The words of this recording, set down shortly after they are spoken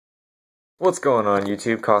What's going on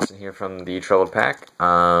YouTube? Costin here from the Troubled Pack.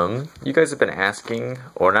 You guys have been asking,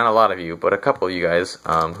 or not a lot of you, but a couple of you guys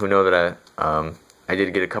who know that I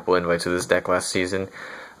did get a couple invites to this deck last season.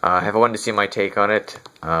 Have wanted to see my take on it,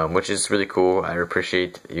 which is really cool. I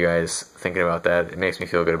appreciate you guys thinking about that. It makes me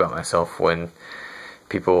feel good about myself when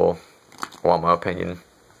people want my opinion.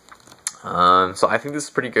 So I think this is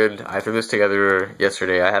pretty good. I threw this together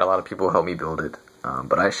yesterday. I had a lot of people help me build it,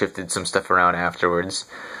 but I shifted some stuff around afterwards.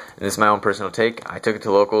 And this is my own personal take. I took it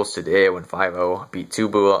to locals today. I went 5-0, beat 2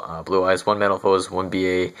 Blue Eyes, 1 Metal Foes, 1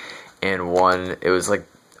 BA, and 1, it was like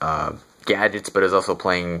gadgets, but it was also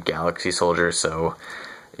playing Galaxy Soldier, so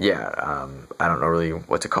yeah, I don't know really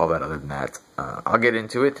what to call that other than that. I'll get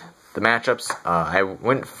into it. The matchups, I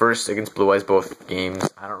went first against Blue Eyes both games.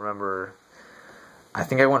 I don't remember, I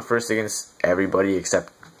think I went first against everybody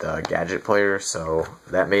except the gadget player, so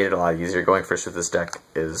that made it a lot easier. Going first with this deck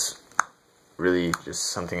is really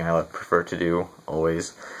just something I prefer to do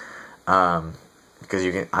always, because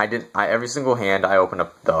you can. Every single hand I open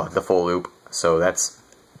up the full loop, so that's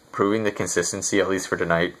proving the consistency, at least for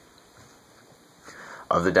tonight,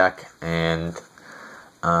 of the deck. And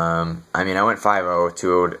I mean, I went 5-0,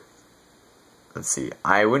 2-0'd. Let's see,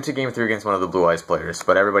 I went to game 3 against one of the Blue Eyes players,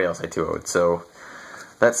 but everybody else I 2-0'd, so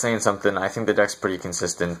that's saying something. I think the deck's pretty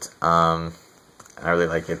consistent. I really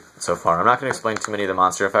like it so far. I'm not going to explain too many of the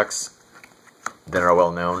monster effects that are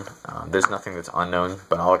well known. There's nothing that's unknown,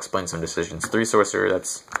 but I'll explain some decisions. 3 Sorcerer,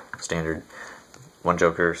 that's standard. 1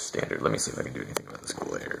 Joker, standard. Let me see if I can do anything about this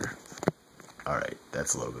cool layer. Alright,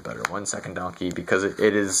 that's a little bit better. 1 Second Donkey, because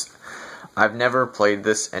it is... I've never played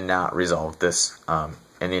this and not resolved this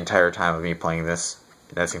in the entire time of me playing this.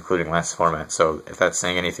 That's including last format, so if that's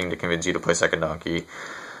saying anything to convince you to play Second Donkey,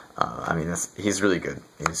 I mean, he's really good.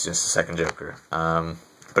 He's just a second Joker.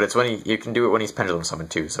 But it's when you can do it when he's Pendulum Summoned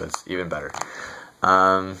too, so it's even better.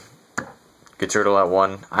 Good Turtle at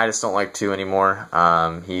 1. I just don't like 2 anymore.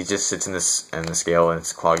 He just sits in the scale, and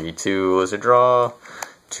it's Cloggy. 2 Lizard Draw,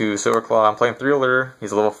 2 Silver Claw. I'm playing 3 Allure.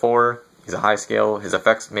 He's a level 4. He's a high scale. His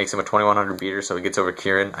effects makes him a 2100 beater, so he gets over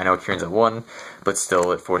Kieran. I know Kieran's at 1, but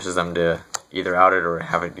still it forces them to either out it or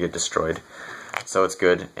have it get destroyed. So it's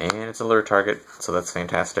good, and it's a lure target, so that's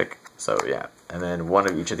fantastic. So yeah, and then 1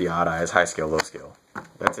 of each of the odd eyes, high scale, low scale.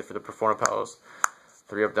 That's it for the Performapals.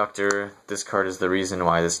 3 Abductor. This card is the reason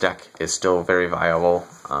why this deck is still very viable,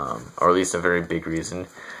 or at least a very big reason.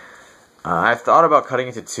 I've thought about cutting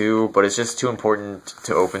it to 2, but it's just too important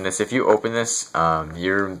to open this. If you open this,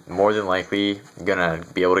 you're more than likely gonna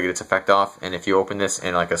be able to get its effect off, and if you open this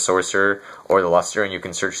in like a Sorcerer or the Luster and you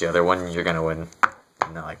can search the other one, you're gonna win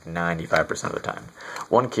like 95% of the time.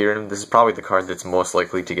 1 Kieran. This is probably the card that's most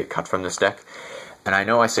likely to get cut from this deck. And I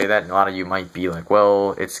know I say that, and a lot of you might be like,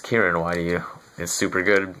 well, it's Kieran, why do you... It's super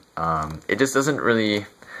good. It just doesn't really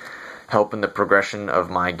help in the progression of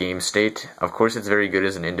my game state. Of course, it's very good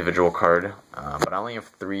as an individual card, but I only have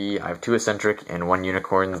 3. I have 2 Eccentric and 1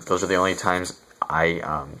 Unicorn. Those are the only times I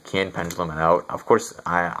can Pendulum it out. Of course,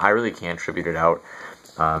 I really can Tribute it out,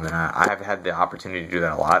 and I have had the opportunity to do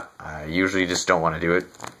that a lot. I usually just don't want to do it.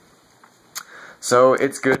 So,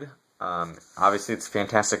 it's good. Obviously, it's a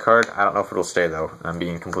fantastic card. I don't know if it'll stay, though. I'm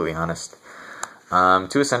being completely honest. 2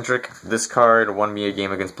 Eccentric. This card won me a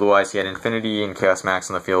game against Blue Eyes. He had Infinity and Chaos Max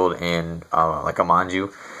on the field and like a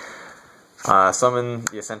Manju. Summon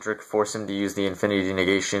the Eccentric, force him to use the Infinity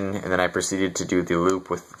negation, and then I proceeded to do the loop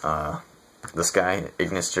with the Sky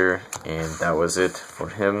Ignister, and that was it for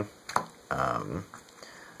him.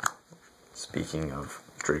 Speaking of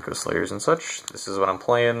Draco Slayers and such, this is what I'm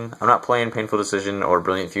playing. I'm not playing Painful Decision or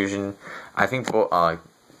Brilliant Fusion. I think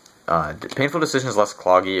Painful Decision is less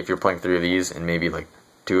cloggy if you're playing 3 of these and maybe like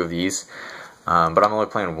 2 of these, but I'm only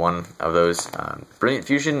playing 1 of those. Brilliant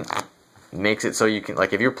Fusion makes it so you can,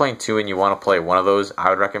 like, if you're playing 2 and you want to play 1 of those, I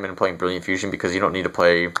would recommend playing Brilliant Fusion because you don't need to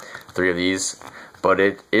play 3 of these, but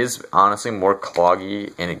it is honestly more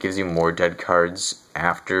cloggy and it gives you more dead cards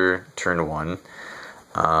after turn 1.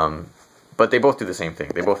 But they both do the same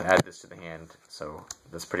thing. They both add this to the hand, so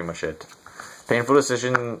that's pretty much it. Painful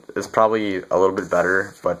Decision is probably a little bit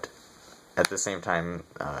better, but at the same time,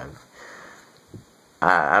 I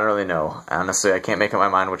don't really know. Honestly, I can't make up my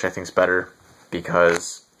mind which I think is better,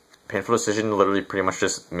 because Painful Decision literally pretty much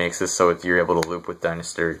just makes this so you're able to loop with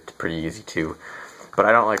Dynasty pretty easy too. But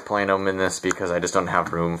I don't like playing them in this because I just don't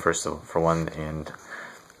have room for one, and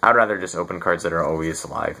I'd rather just open cards that are always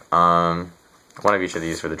alive. 1 of each of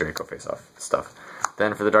these for the Draco face-off stuff.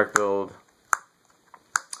 Then for the Dark build,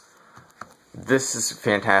 this is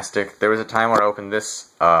fantastic. There was a time where I opened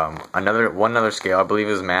this, one other scale, I believe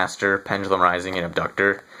it was Master, Pendulum Rising, and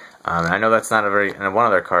Abductor. I know that's not a very, and one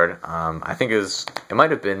other card, I think it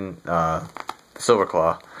might have been Silver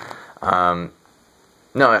Claw.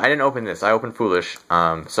 No, I didn't open this. I opened Foolish.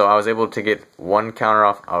 So I was able to get one counter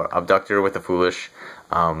off Abductor with the Foolish,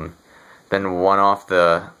 then one off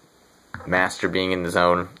the Master being in the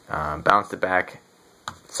zone, bounced it back,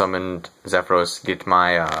 summoned Zephyros, get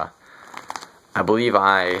my, I believe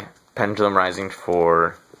I Pendulum Rising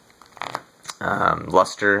for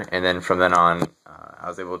Luster, and then from then on, I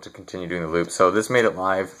was able to continue doing the loop. So this made it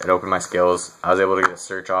live. It opened my skills. I was able to get a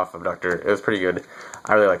search off Abductor. It was pretty good.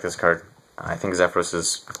 I really like this card. I think Zephyros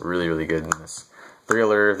is really, really good in this. 3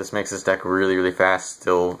 Allure, this makes this deck really, really fast,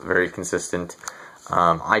 still very consistent.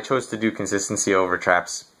 I chose to do consistency over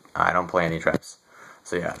traps. I don't play any traps.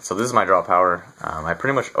 So yeah, so this is my draw power. I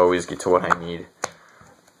pretty much always get to what I need.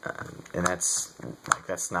 And that's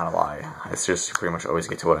not a lie. I seriously pretty much always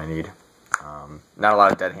get to what I need. Not a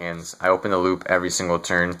lot of dead hands. I open the loop every single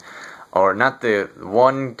turn. Or not the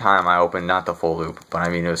one time I opened, not the full loop. But I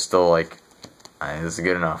mean, it was still like, it was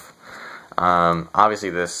good enough. Obviously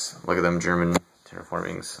this, look at them German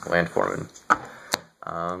terraformings, landforming.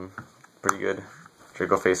 Pretty good.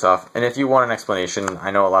 Draco Face Off. And if you want an explanation,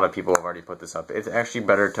 I know a lot of people have already put this up. It's actually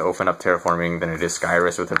better to open up terraforming than it is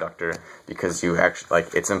Skyrus with Abductor, because you actually,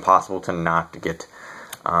 like, it's impossible to not get,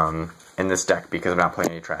 in this deck because I'm not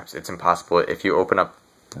playing any traps. It's impossible. If you open up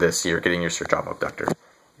this, you're getting your search off Abductor.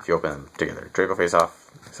 If you open them together. Draco Face Off,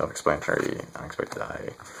 self-explanatory, unexpected eye.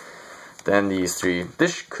 Then these 3.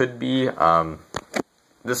 This could be,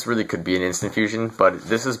 this really could be an instant fusion, but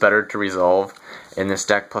this is better to resolve in this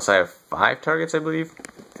deck, plus I have 5 targets, I believe.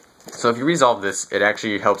 So if you resolve this, it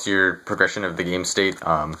actually helps your progression of the game state,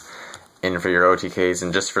 and for your OTKs,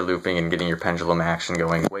 and just for looping and getting your pendulum action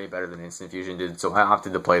going way better than instant fusion did, so I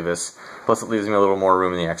opted to play this. Plus it leaves me a little more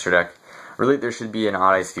room in the extra deck. Really, there should be an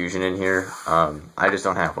Odd Eyes Fusion in here. I just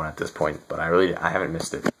don't have one at this point, but I haven't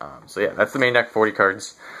missed it. So yeah, that's the main deck, 40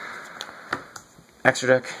 cards. Extra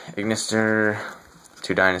deck, Ignister,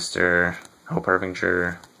 2 Dynaster, Hope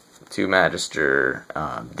Harbinger, 2 Magister.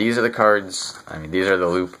 These are the cards, I mean, these are the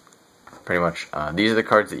loop, pretty much. These are the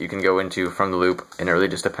cards that you can go into from the loop, and it really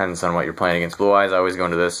just depends on what you're playing against. Blue Eyes, I always go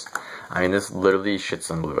into this. I mean, this literally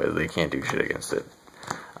shits on Blue Eyes. They can't do shit against it.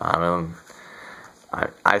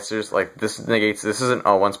 I seriously, like, this negates, this isn't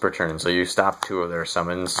once per turn, so you stop 2 of their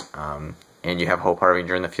summons, and you have Hope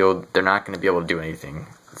Harbinger in the field, they're not going to be able to do anything.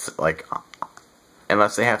 It's like,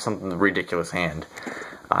 unless they have something ridiculous hand.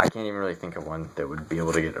 I can't even really think of one that would be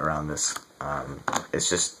able to get around this. It's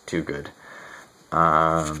just too good.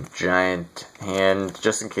 Giant hand,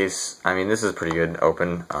 just in case. I mean, this is pretty good,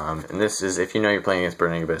 open. And this is, if you know you're playing against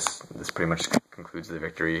Burning Abyss, this pretty much concludes the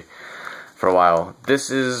victory for a while. This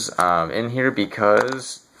is in here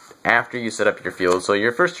because after you set up your field, so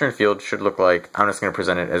your first turn field should look like, I'm just going to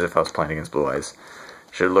present it as if I was playing against Blue Eyes.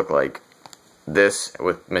 Should look like this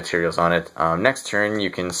with materials on it. Next turn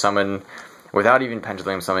you can summon, without even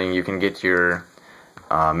pendulum summoning, you can get your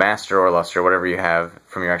Master or Luster, whatever you have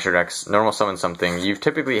from your extra decks, normal summon something. You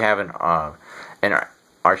typically have an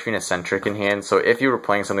Archfiend Eccentric in hand, so if you were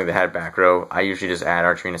playing something that had back row, I usually just add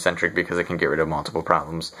Archfiend Eccentric because it can get rid of multiple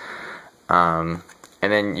problems. And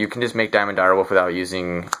then you can just make Diamond Direwolf without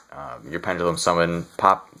using your pendulum summon.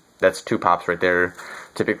 Pop, that's 2 pops right there.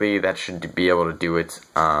 Typically that should be able to do it.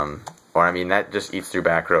 Or, I mean, that just eats through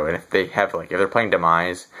back row. And if they have, like, if they're playing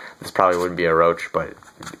Demise, this probably wouldn't be a Roach, but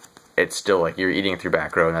it's still, like, you're eating through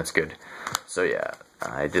back row, and that's good. So, yeah,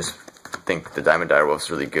 I just think the Diamond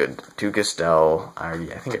Direwolf's really good. 2 Gistel. I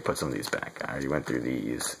think I put some of these back. I already went through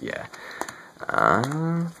these. Yeah.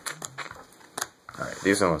 Alright,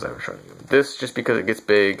 these are the ones I was showing you. This, just because it gets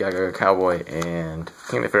big, Gaga Cowboy, and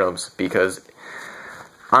King of the Fair Lamps, because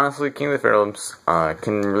honestly, King of the Fair Lamps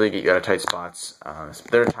can really get you out of tight spots.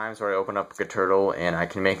 There are times where I open up a good turtle and I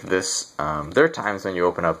can make this. There are times when you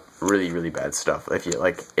open up really, really bad stuff. If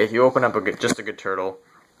you open up just a good turtle,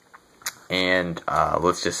 and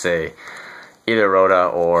let's just say either Rhoda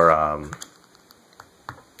or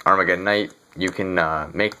Armageddon Knight, you can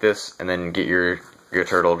make this and then get your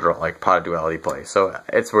turtle draw, like Pot of Duality play. So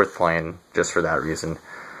it's worth playing just for that reason.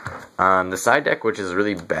 The side deck, which is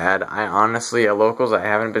really bad, I honestly, at locals, I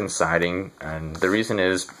haven't been siding, and the reason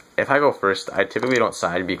is, if I go first, I typically don't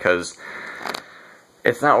side because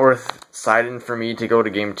it's not worth siding for me to go to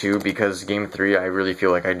game 2, because game 3, I really feel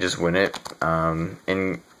like I just win it, and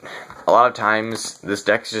a lot of times, this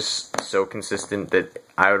deck's just so consistent that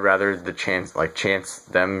I would rather the chance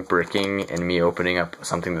them bricking and me opening up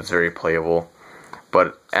something that's very playable.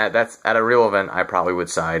 But at a real event, I probably would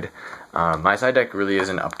side. My side deck really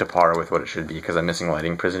isn't up to par with what it should be because I'm missing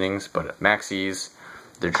Lighting Prisonings, but Maxis,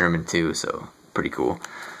 they're German too, so pretty cool.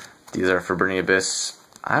 These are for Burning Abyss.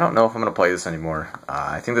 I don't know if I'm going to play this anymore.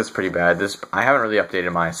 I think that's pretty bad. I haven't really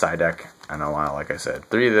updated my side deck in a while, like I said.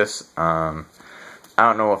 3 of this. I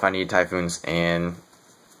don't know if I need Typhoons and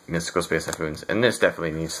Mystical Space Typhoons. And this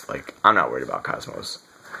definitely needs, like, I'm not worried about Cosmos.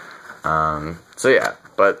 So yeah,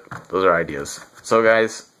 but those are ideas. So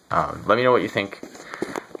guys, let me know what you think.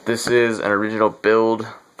 This is an original build,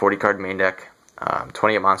 40 card main deck,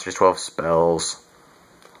 28 monsters, 12 spells.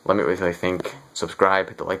 Let me know what you think. Subscribe,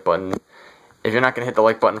 hit the like button. If you're not going to hit the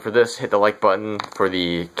like button for this, hit the like button for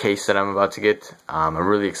the case that I'm about to get. I'm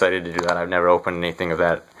really excited to do that. I've never opened anything of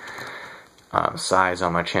that size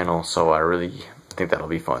on my channel, so I really think that'll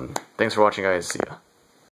be fun. Thanks for watching, guys. See ya.